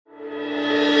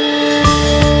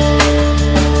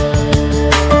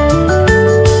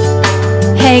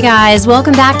Hey guys,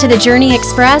 welcome back to The Journey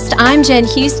Expressed. I'm Jen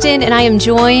Houston, and I am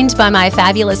joined by my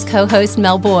fabulous co-host,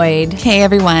 Mel Boyd. Hey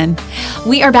everyone.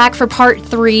 We are back for part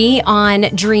 3 on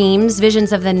dreams,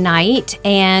 visions of the night,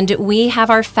 and we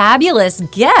have our fabulous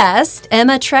guest,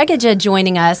 Emma Tregidga,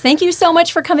 joining us. Thank you so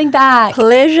much for coming back.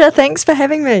 Pleasure. Thanks for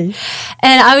having me.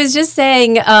 And I was just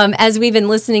saying, as we've been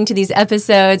listening to these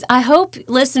episodes, I hope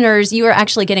listeners, you are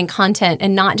actually getting content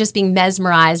and not just being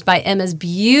mesmerized by Emma's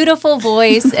beautiful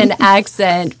voice and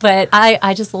accent. But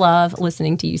I just love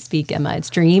listening to you speak, Emma. It's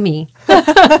dreamy.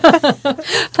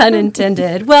 Pun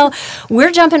intended. Well,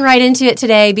 we're jumping right into it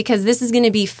today because this is going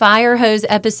to be fire hose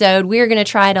episode. We are going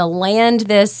to try to land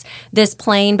this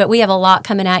plane, but we have a lot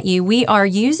coming at you. We are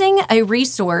using a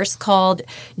resource called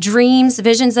Dreams,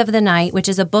 Visions of the Night, which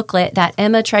is a booklet that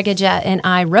Emma Tregidga and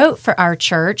I wrote for our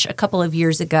church a couple of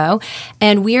years ago.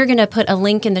 And we are going to put a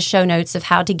link in the show notes of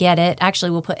how to get it.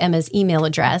 Actually, we'll put Emma's email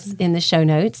address in the show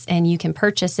notes, and you can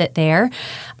purchase it there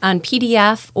on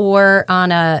PDF or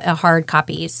on a hard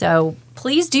copy. So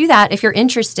please do that if you're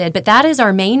interested. But that is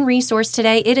our main resource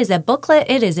today. It is a booklet.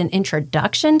 It is an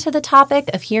introduction to the topic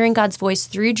of hearing God's voice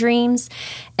through dreams.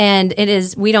 And it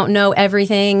is, we don't know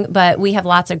everything, but we have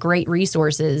lots of great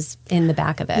resources in the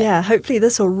back of it. Yeah, hopefully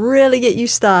this will really get you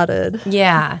started.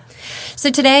 Yeah.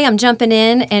 So today I'm jumping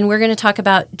in and we're going to talk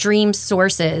about dream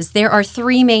sources. There are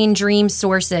 3 main dream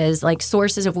sources, like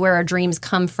sources of where our dreams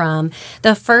come from.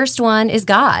 The first one is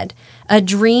God. A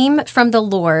dream from the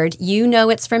Lord, you know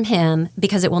it's from Him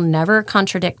because it will never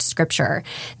contradict Scripture.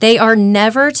 They are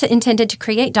never intended to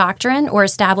create doctrine or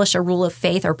establish a rule of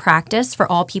faith or practice for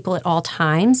all people at all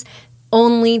times.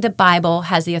 Only the Bible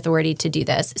has the authority to do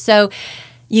this. So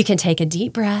you can take a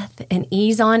deep breath and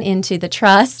ease on into the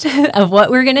trust of what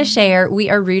we're going to share. We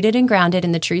are rooted and grounded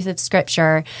in the truth of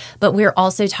Scripture, but we're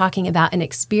also talking about an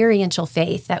experiential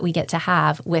faith that we get to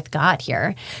have with God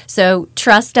here. So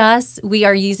trust us. We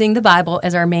are using the Bible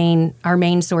as our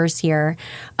main source here.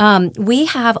 We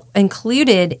have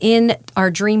included in our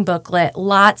dream booklet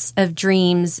lots of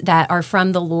dreams that are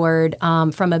from the Lord,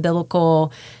 from a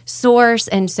biblical source,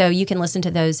 and so you can listen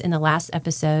to those in the last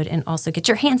episode and also get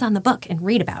your hands on the book and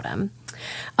read about them.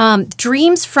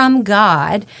 Dreams from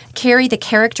God carry the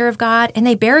character of God, and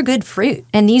they bear good fruit.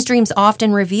 And these dreams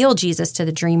often reveal Jesus to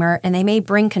the dreamer, and they may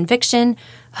bring conviction,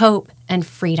 hope, and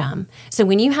freedom. So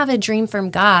when you have a dream from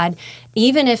God,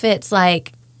 even if it's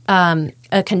like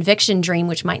a conviction dream,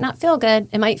 which might not feel good,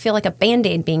 it might feel like a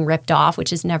Band-Aid being ripped off,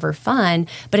 which is never fun.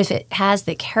 But if it has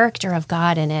the character of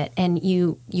God in it, and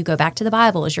you go back to the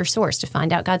Bible as your source to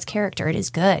find out God's character, it is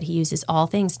good. He uses all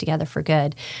things together for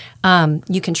good.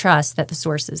 You can trust that the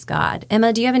source is God.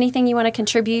 Emma, do you have anything you want to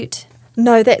contribute?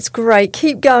 No, that's great.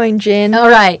 Keep going, Jen. All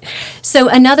right. So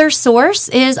another source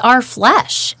is our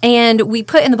flesh. And we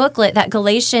put in the booklet that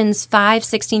Galatians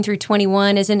 5:16 through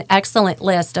 21 is an excellent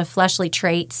list of fleshly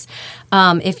traits.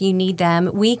 If you need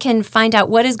them, we can find out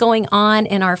what is going on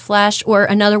in our flesh, or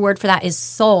another word for that is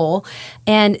soul.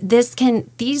 And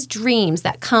these dreams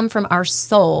that come from our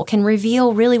soul can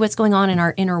reveal really what's going on in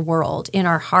our inner world, in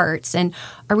our hearts. And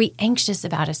are we anxious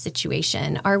about a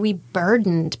situation? Are we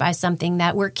burdened by something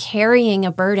that we're carrying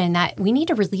a burden that we need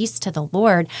to release to the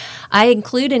Lord? I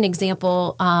include an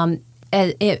example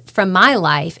from my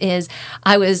life is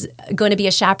I was going to be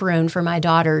a chaperone for my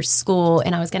daughter's school,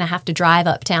 and I was going to have to drive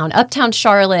uptown. Uptown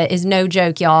Charlotte is no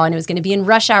joke, y'all, and it was going to be in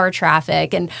rush hour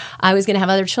traffic, and I was going to have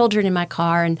other children in my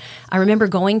car. And I remember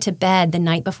going to bed the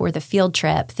night before the field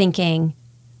trip thinking,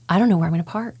 I don't know where I'm going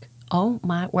to park. Oh,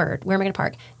 my word. Where am I going to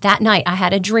park? That night, I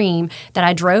had a dream that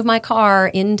I drove my car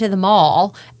into the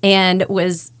mall and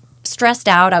was stressed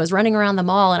out. I was running around the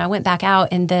mall, and I went back out,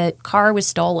 and the car was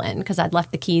stolen because I'd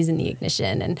left the keys in the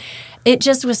ignition. And it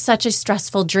just was such a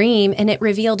stressful dream. And it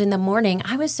revealed in the morning,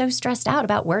 I was so stressed out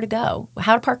about where to go,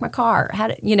 how to park my car,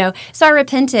 So I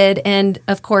repented. And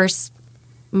of course,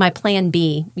 my plan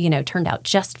B, turned out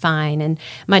just fine. And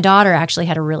my daughter actually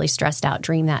had a really stressed out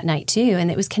dream that night too. And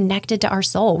it was connected to our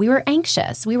soul. We were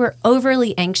anxious. We were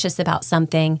overly anxious about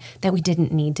something that we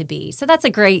didn't need to be. So that's a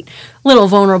great little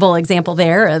vulnerable example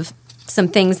there of some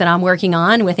things that I'm working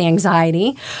on with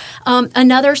anxiety.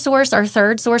 Another source, our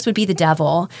third source, would be the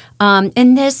devil.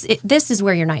 And this is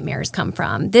where your nightmares come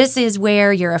from. This is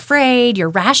where you're afraid, you're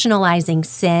rationalizing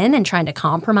sin and trying to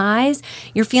compromise.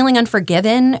 You're feeling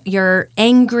unforgiven. You're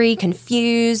angry,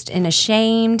 confused, and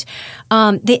ashamed.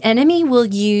 The enemy will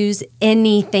use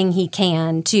anything he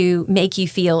can to make you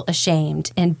feel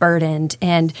ashamed and burdened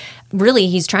and really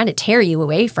he's trying to tear you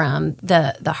away from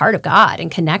the heart of God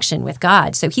and connection with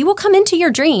God. So he will come into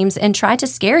your dreams and try to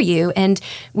scare you, and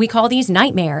we call these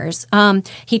nightmares.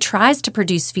 He tries to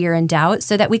produce fear and doubt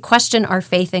so that we question our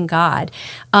faith in God.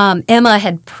 Emma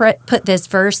had put this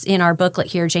verse in our booklet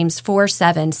here, James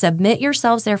 4:7. Submit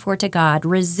yourselves therefore to God,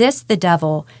 resist the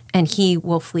devil, and he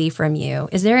will flee from you.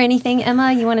 Is there anything,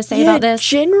 Emma, you want to say about this?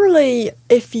 Generally,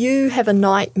 if you have a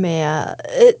nightmare,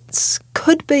 it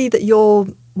could be that you're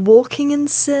walking in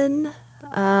sin,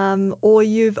 or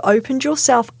you've opened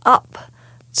yourself up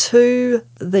to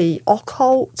the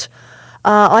occult.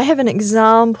 I have an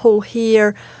example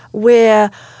here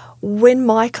where when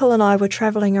Michael and I were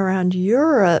traveling around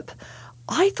Europe,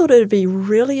 I thought it would be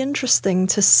really interesting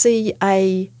to see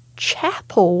a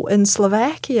chapel in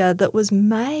Slovakia that was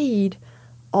made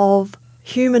of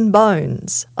human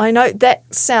bones. I know that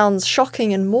sounds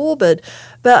shocking and morbid,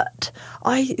 but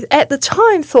I at the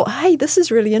time thought, hey, this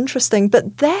is really interesting. But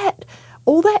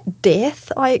all that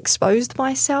death I exposed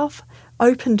myself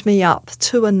opened me up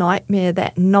to a nightmare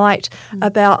that night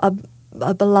about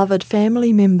a beloved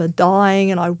family member dying,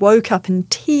 and I woke up in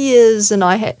tears, and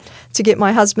I had to get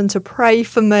my husband to pray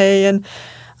for me. And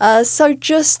so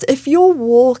just if you're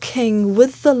walking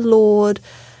with the Lord,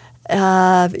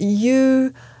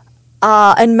 you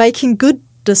and making good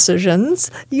decisions,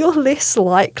 you're less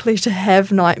likely to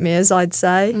have nightmares, I'd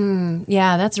say.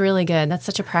 Yeah, that's really good. That's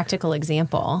such a practical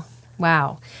example.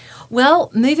 Wow.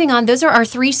 Well, moving on, those are our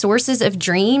three sources of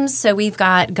dreams. So we've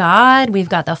got God, we've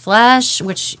got the flesh,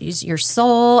 which is your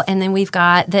soul, and then we've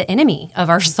got the enemy of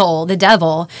our soul, the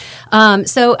devil.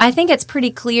 So I think it's pretty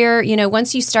clear,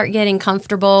 once you start getting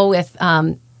comfortable with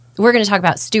we're going to talk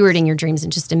about stewarding your dreams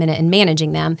in just a minute and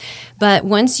managing them. But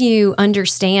once you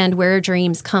understand where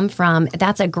dreams come from,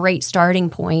 that's a great starting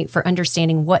point for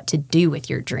understanding what to do with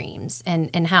your dreams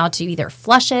and how to either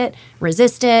flush it,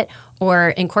 resist it, or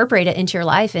incorporate it into your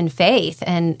life in faith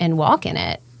and walk in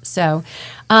it. So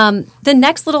the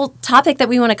next little topic that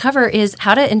we want to cover is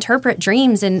how to interpret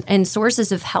dreams and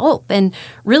sources of help. And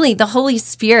really, the Holy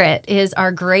Spirit is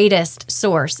our greatest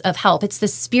source of help. It's the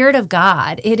Spirit of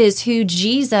God. It is who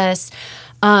Jesus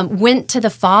went to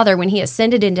the Father when he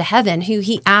ascended into heaven, who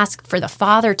he asked for the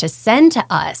Father to send to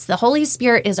us. The Holy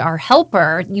Spirit is our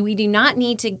helper. We do not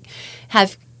need to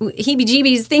have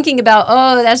heebie-jeebies thinking about,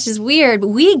 oh, that's just weird. But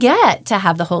we get to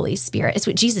have the Holy Spirit. It's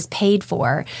what Jesus paid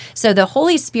for. So the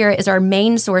Holy Spirit is our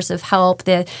main source of help.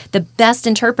 The best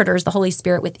interpreter is the Holy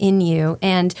Spirit within you.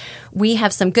 And we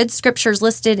have some good scriptures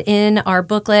listed in our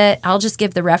booklet. I'll just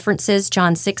give the references: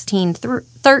 John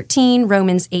 16:13,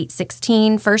 Romans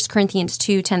 8:16, 1 Corinthians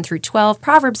 2:10 through 12,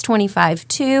 Proverbs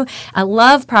 25:2. I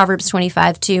love Proverbs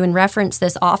 25:2 and reference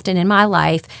this often in my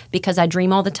life because I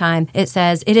dream all the time. It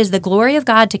says, "It is the glory of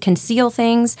God to conceal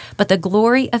things, but the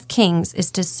glory of kings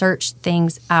is to search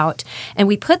things out." And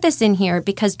we put this in here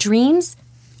because dreams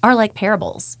are like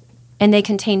parables, and they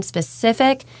contain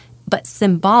specific but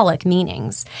symbolic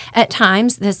meanings. At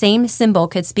times, the same symbol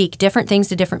could speak different things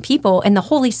to different people, and the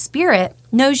Holy Spirit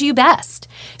knows you best.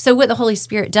 So what the Holy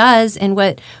Spirit does and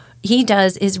what he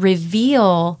does is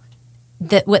reveal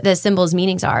what the symbol's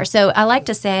meanings are. So I like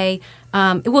to say,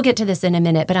 we'll get to this in a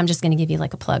minute, but I'm just going to give you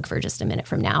like a plug for just a minute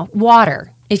from now.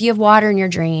 Water. If you have water in your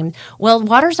dream, well,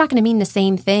 water's not going to mean the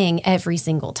same thing every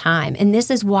single time. And this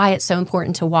is why it's so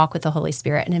important to walk with the Holy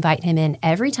Spirit and invite him in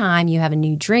every time you have a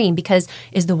new dream, because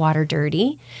is the water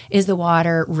dirty? Is the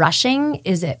water rushing?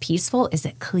 Is it peaceful? Is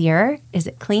it clear? Is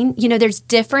it clean? There's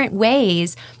different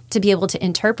ways to be able to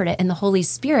interpret it. And the Holy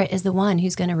Spirit is the one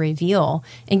who's going to reveal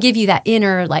and give you that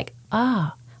inner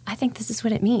I think this is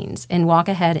what it means, and walk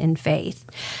ahead in faith.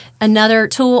 Another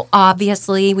tool,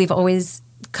 obviously, we've always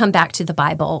come back to the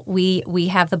Bible. We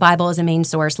have the Bible as a main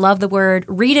source. Love the Word.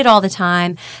 Read it all the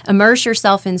time. Immerse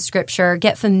yourself in Scripture.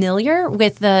 Get familiar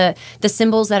with the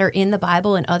symbols that are in the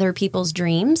Bible and other people's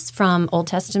dreams from Old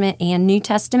Testament and New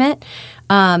Testament.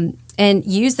 And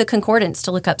use the concordance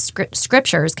to look up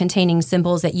scriptures containing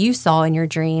symbols that you saw in your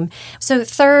dream. So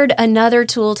third, another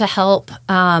tool to help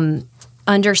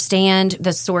understand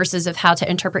the sources of how to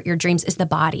interpret your dreams is the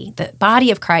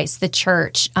body of Christ, the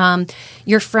church,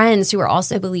 your friends who are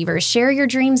also believers. Share your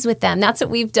dreams with them. That's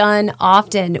what we've done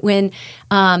often when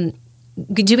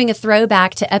doing a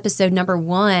throwback to episode number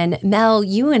 1. Mel,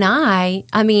 you and I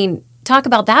mean, talk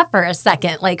about that for a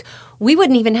second. Like, we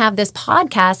wouldn't even have this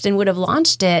podcast and would have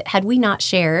launched it had we not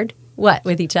shared what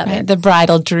with each other? Right, the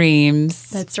bridal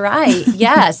dreams. That's right.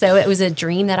 Yeah. So it was a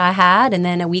dream that I had, and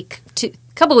then a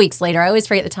couple weeks later, I always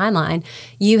forget the timeline,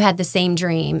 you had the same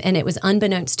dream, and it was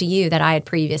unbeknownst to you that I had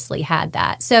previously had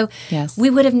that. So yes, we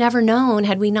would have never known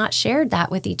had we not shared that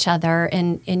with each other,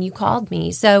 and you called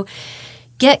me. So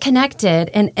get connected.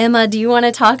 And Emma, do you want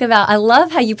to talk about, I love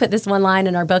how you put this one line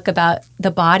in our book about the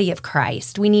body of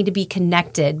Christ. We need to be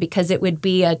connected because it would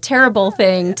be a terrible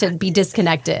thing to be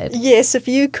disconnected. Yes, if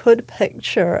you could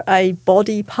picture a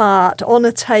body part on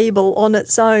a table on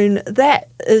its own, that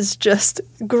is just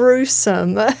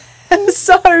gruesome.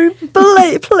 So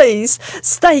please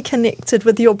stay connected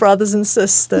with your brothers and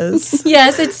sisters.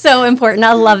 Yes, it's so important.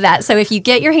 I love that. So if you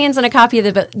get your hands on a copy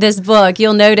of this book,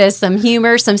 you'll notice some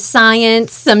humor, some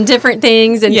science, some different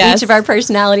things, and each of our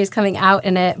personalities coming out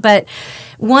in it. But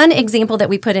one example that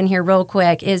we put in here real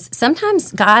quick is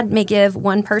sometimes God may give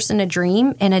one person a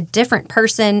dream and a different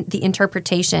person the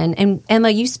interpretation. And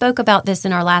Emma, you spoke about this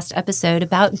in our last episode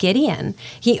about Gideon.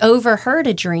 He overheard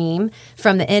a dream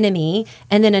from the enemy,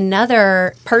 and then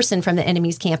another person from the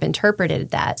enemy's camp interpreted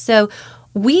that. So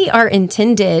we are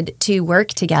intended to work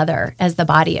together as the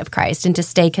body of Christ and to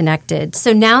stay connected.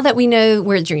 So now that we know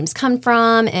where dreams come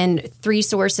from and 3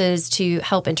 sources to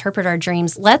help interpret our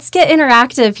dreams, let's get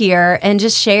interactive here and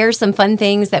just share some fun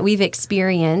things that we've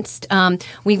experienced.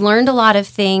 We've learned a lot of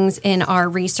things in our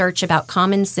research about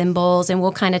common symbols, and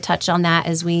we'll kind of touch on that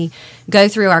as we go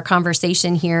through our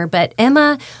conversation here. But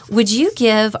Emma, would you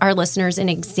give our listeners an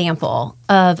example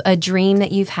of a dream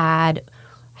that you've had,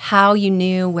 how you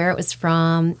knew where it was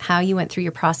from, how you went through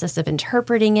your process of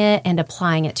interpreting it and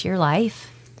applying it to your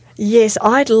life? Yes,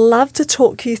 I'd love to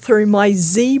talk you through my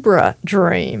zebra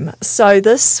dream. So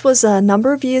this was a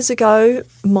number of years ago.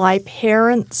 My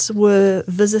parents were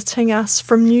visiting us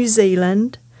from New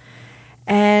Zealand,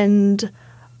 and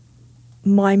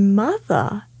my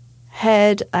mother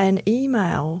had an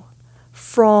email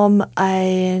from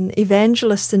an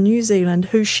evangelist in New Zealand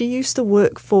who she used to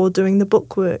work for doing the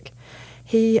bookwork.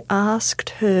 He asked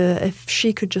her if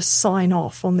she could just sign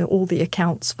off on all the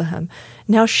accounts for him.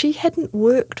 Now, she hadn't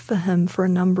worked for him for a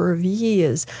number of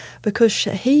years because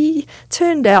he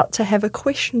turned out to have a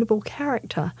questionable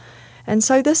character. And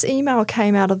so this email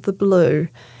came out of the blue,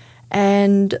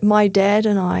 and my dad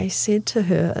and I said to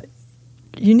her,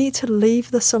 "You need to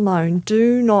leave this alone.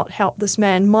 Do not help this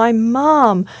man. My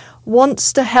mom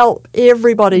wants to help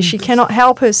everybody. She cannot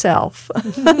help herself."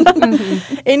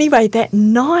 Anyway, that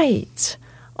night,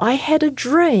 I had a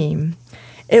dream.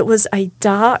 It was a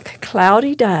dark,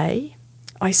 cloudy day.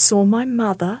 I saw my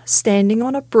mother standing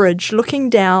on a bridge looking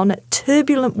down at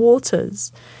turbulent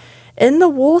waters. In the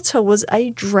water was a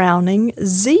drowning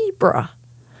zebra.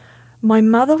 My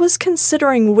mother was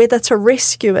considering whether to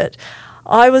rescue it.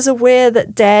 I was aware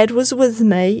that Dad was with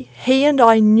me. He and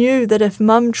I knew that if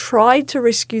Mum tried to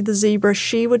rescue the zebra,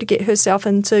 she would get herself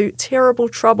into terrible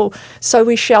trouble. So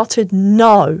we shouted,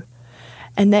 "No."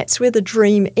 And that's where the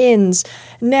dream ends.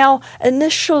 Now,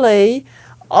 initially,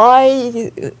 I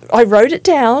wrote it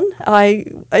down. I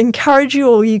encourage you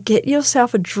all, you get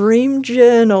yourself a dream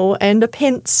journal and a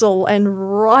pencil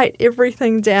and write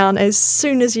everything down as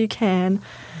soon as you can.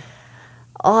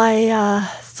 I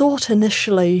thought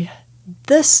initially,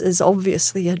 this is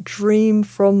obviously a dream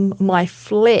from my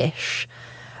flesh,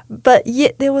 but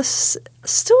yet there was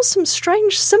still some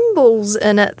strange symbols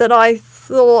in it that I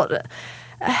thought,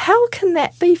 how can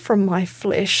that be from my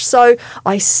flesh? So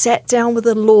I sat down with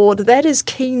the Lord. That is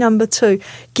key number 2.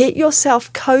 Get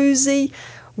yourself cozy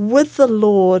with the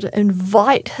Lord,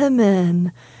 invite him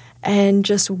in, and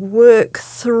just work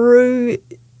through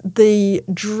the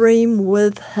dream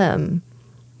with him.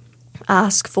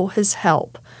 Ask for his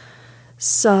help.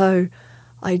 So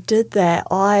I did that.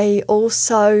 I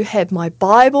also had my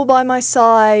Bible by my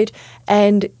side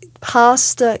and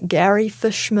Pastor Gary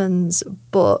Fishman's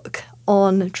book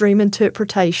on dream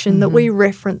interpretation that we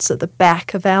reference at the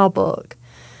back of our book.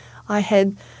 I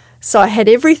had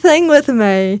everything with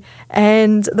me,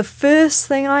 and the first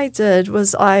thing I did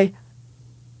was I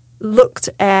looked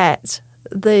at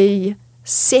the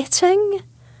setting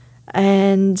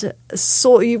and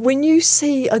saw, when you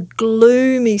see a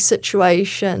gloomy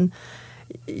situation,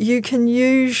 you can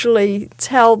usually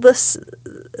tell this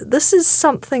is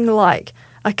something like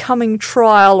a coming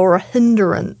trial or a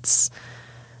hindrance.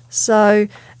 So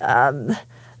the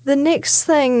next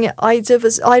thing I did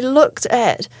was I looked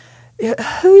at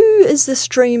who is this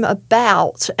dream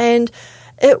about, and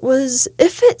it was,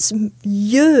 if it's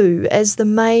you as the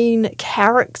main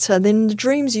character, then the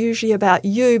dream's usually about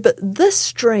you, but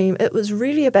this dream, it was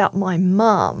really about my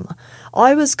mum.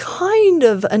 I was kind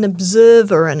of an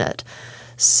observer in it.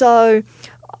 So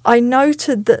I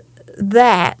noted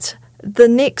that. The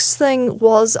next thing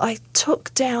was I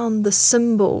took down the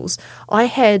symbols. I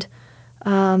had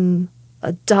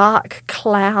a dark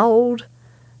cloud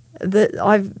that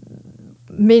I've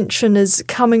mentioned as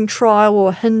coming trial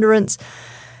or hindrance.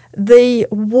 the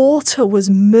water was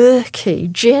murky.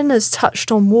 Jen has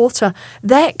touched on water.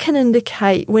 That can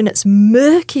indicate when it's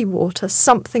murky water,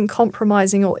 something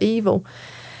compromising or evil.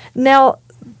 Now,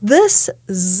 this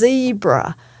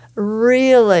zebra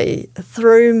really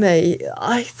threw me.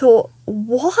 I thought,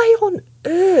 why on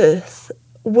earth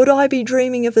would I be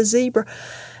dreaming of a zebra?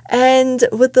 And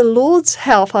with the Lord's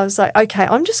help, I was like, okay,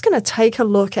 I'm just going to take a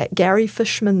look at Gary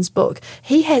Fishman's book.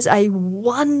 He has a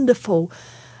wonderful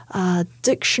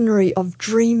dictionary of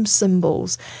dream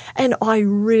symbols, and I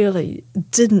really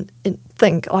didn't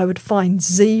think I would find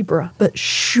zebra, but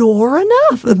sure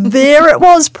enough, there it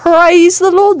was. Praise the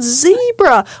Lord.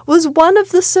 Zebra was one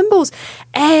of the symbols,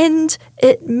 and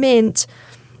it meant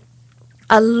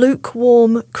a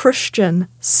lukewarm Christian,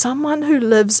 someone who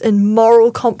lives in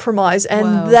moral compromise, and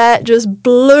Wow. that just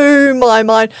blew my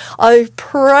mind. I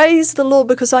praised the Lord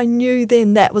because I knew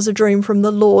then that was a dream from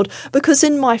the Lord, because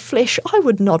in my flesh I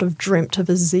would not have dreamt of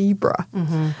a zebra.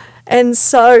 And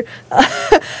so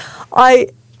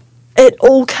it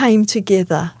all came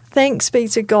together. Thanks be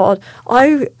to God.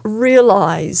 I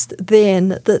realized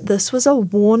then that this was a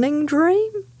warning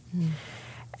dream,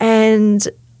 and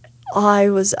I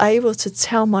was able to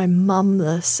tell my mum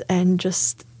this and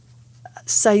just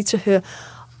say to her,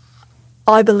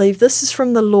 I believe this is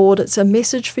from the Lord. It's a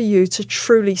message for you to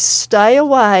truly stay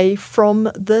away from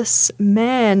this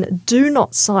man. Do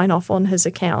not sign off on his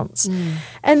accounts.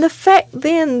 And the fact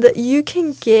then that you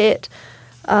can get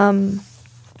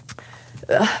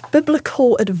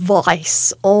biblical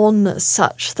advice on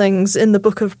such things in the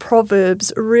book of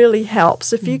Proverbs really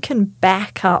helps. If you can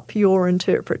back up your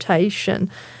interpretation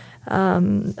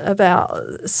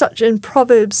about such, in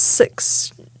Proverbs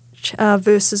 6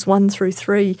 verses 1 through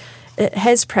 3, it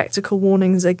has practical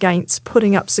warnings against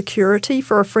putting up security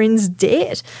for a friend's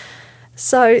debt.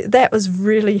 So that was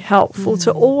really helpful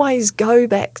to always go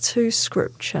back to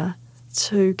Scripture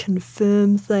to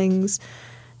confirm things.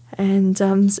 And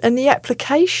the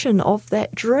application of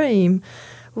that dream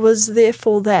was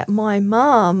therefore that my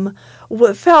mum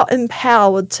felt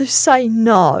empowered to say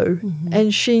no,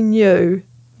 and she knew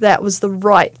that was the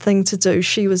right thing to do.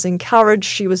 She was encouraged.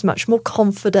 She was much more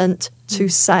confident to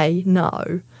say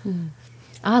no.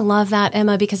 I love that,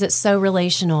 Emma, because it's so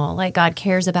relational. Like, God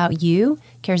cares about you,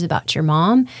 cares about your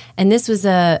mom. And this was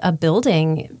a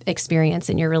building experience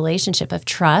in your relationship of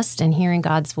trust and hearing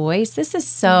God's voice. This is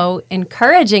so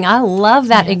encouraging. I love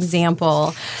that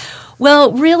example.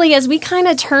 Well, really, as we kind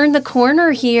of turn the corner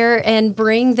here and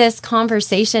bring this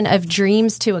conversation of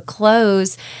dreams to a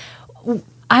close,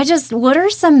 what are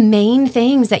some main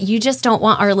things that you just don't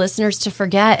want our listeners to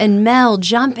forget? And Mel,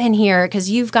 jump in here because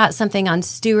you've got something on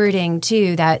stewarding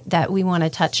too that we want to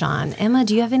touch on. Emma,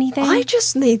 do you have anything? I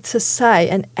just need to say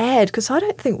and add, because I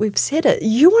don't think we've said it,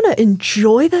 you want to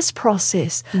enjoy this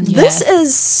process. Yes. This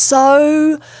is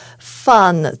so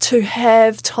fun to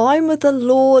have time with the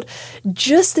Lord.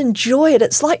 Just enjoy it.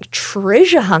 It's like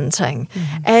treasure hunting.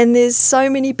 And there's so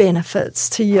many benefits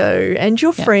to you and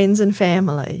your friends and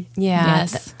family. Yeah,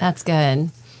 Yes. that's good.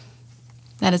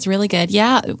 That is really good.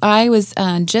 Yeah, I was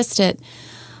just at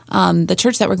the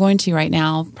church that we're going to right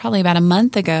now, probably about a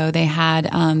month ago. They had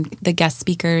the guest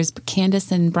speakers,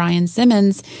 Candace and Brian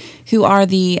Simmons, who are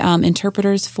the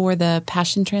interpreters for the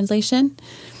Passion Translation.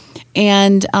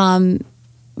 And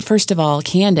first of all,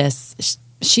 Candace,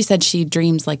 she said she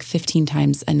dreams like 15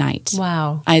 times a night.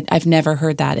 Wow. I've never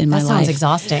heard that in my life. That sounds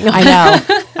exhausting.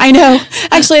 I know.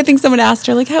 Actually, I think someone asked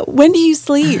her, like, when do you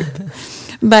sleep?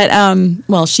 But,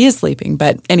 well, she is sleeping.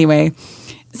 But anyway,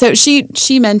 so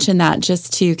she mentioned that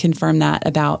just to confirm that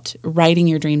about writing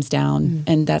your dreams down.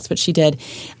 And that's what she did.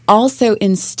 Also,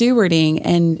 in stewarding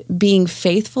and being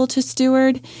faithful to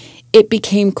steward, it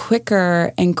became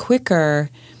quicker and quicker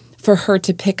for her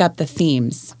to pick up the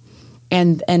themes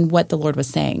and what the Lord was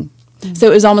saying. So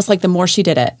it was almost like the more she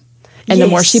did it and the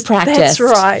more she practiced, that's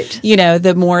right.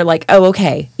 The more like, oh,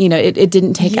 okay. It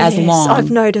didn't take as long.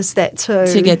 I've noticed that too.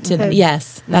 To get to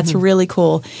yes, that's really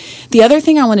cool. The other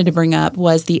thing I wanted to bring up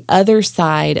was the other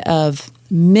side of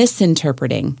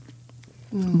misinterpreting.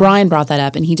 Brian brought that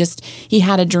up, and he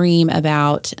had a dream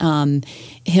about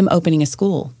him opening a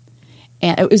school.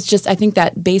 And it was just, I think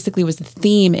that basically was the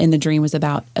theme in the dream, was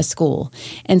about a school.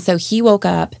 And so he woke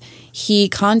up, he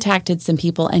contacted some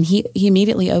people, and he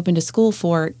immediately opened a school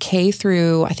for K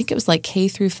through, I think it was like K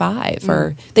through 5,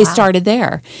 or they started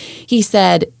there. He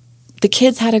said the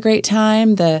kids had a great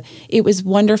time, it was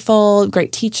wonderful,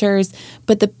 great teachers,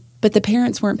 but the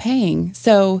parents weren't paying.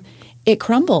 So it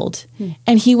crumbled.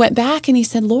 And he went back and he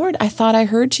said, Lord, I thought I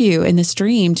heard you in this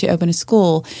dream to open a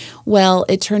school. Well,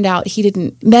 it turned out he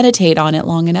didn't meditate on it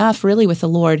long enough really with the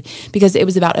Lord, because it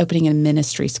was about opening a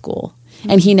ministry school.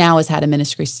 And he now has had a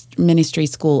ministry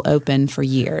school open for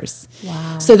years.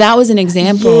 Wow. So that was an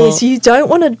example. Yes, you don't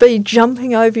want to be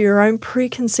jumping over your own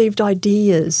preconceived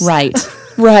ideas. Right,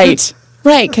 right.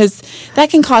 Right, because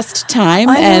that can cost time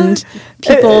and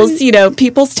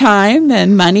people's time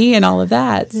and money and all of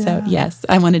that. Yeah. So, yes,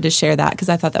 I wanted to share that because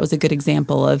I thought that was a good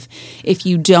example of if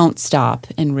you don't stop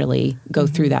and really go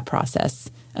through that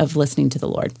process of listening to the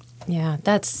Lord. Yeah,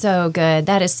 that's so good.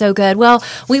 That is so good. Well,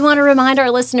 we want to remind our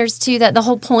listeners, too, that the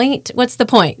whole point, what's the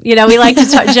point? We like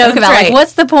to joke about, right.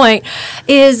 what's the point?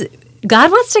 Is God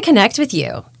wants to connect with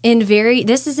you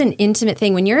this is an intimate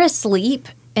thing. When you're asleep,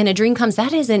 and a dream comes,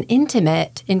 that is an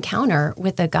intimate encounter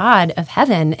with the God of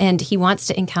heaven, and he wants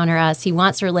to encounter us. He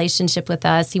wants a relationship with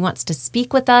us. He wants to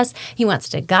speak with us. He wants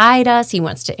to guide us. He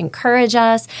wants to encourage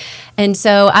us. And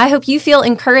so I hope you feel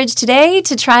encouraged today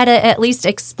to try to at least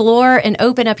explore and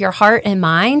open up your heart and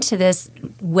mind to this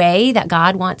way that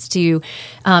God wants to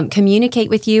communicate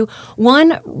with you.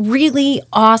 One really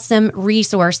awesome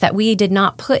resource that we did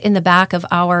not put in the back of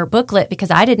our booklet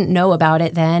because I didn't know about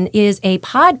it then is a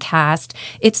podcast.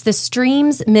 It's the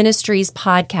Streams Ministries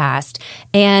podcast,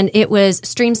 and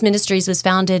Streams Ministries was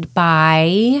founded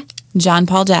by John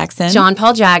Paul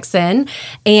Jackson,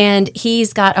 and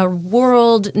he's got a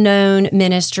world-known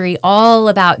ministry all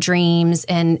about dreams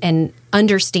and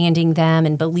understanding them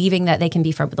and believing that they can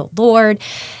be from the Lord.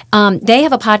 They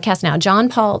have a podcast now. John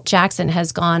Paul Jackson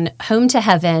has gone home to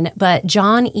heaven, but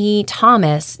John E.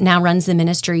 Thomas now runs the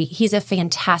ministry. He's a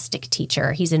fantastic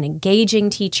teacher. He's an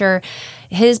engaging teacher.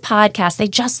 His podcast, they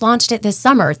just launched it this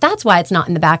summer. That's why it's not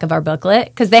in the back of our booklet,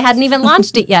 because they hadn't even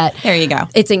launched it yet. There you go.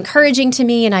 It's encouraging to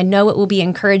me, and I know it will be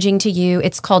encouraging to you.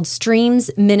 It's called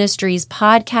Streams Ministries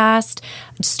Podcast.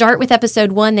 Start with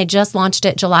episode 1. They just launched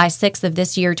it July 6th of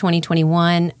this year,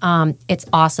 2021. It's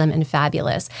awesome and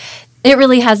fabulous. It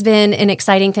really has been an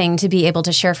exciting thing to be able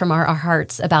to share from our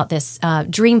hearts about this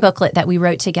dream booklet that we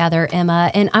wrote together,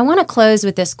 Emma. And I want to close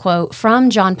with this quote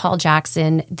from John Paul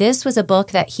Jackson. This was a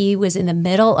book that he was in the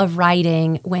middle of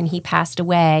writing when he passed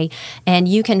away. And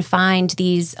you can find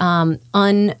these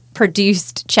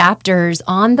unproduced chapters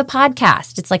on the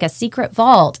podcast. It's like a secret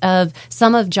vault of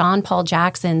some of John Paul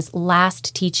Jackson's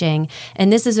last teaching.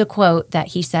 And this is a quote that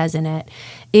he says in it.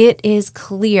 "It is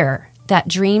clear that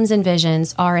dreams and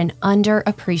visions are an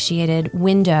underappreciated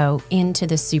window into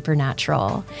the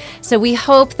supernatural." So we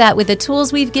hope that with the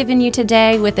tools we've given you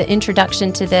today, with the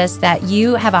introduction to this, that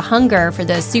you have a hunger for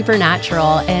the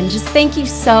supernatural. And just thank you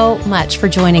so much for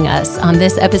joining us on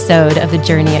this episode of the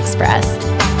Journey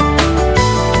Express.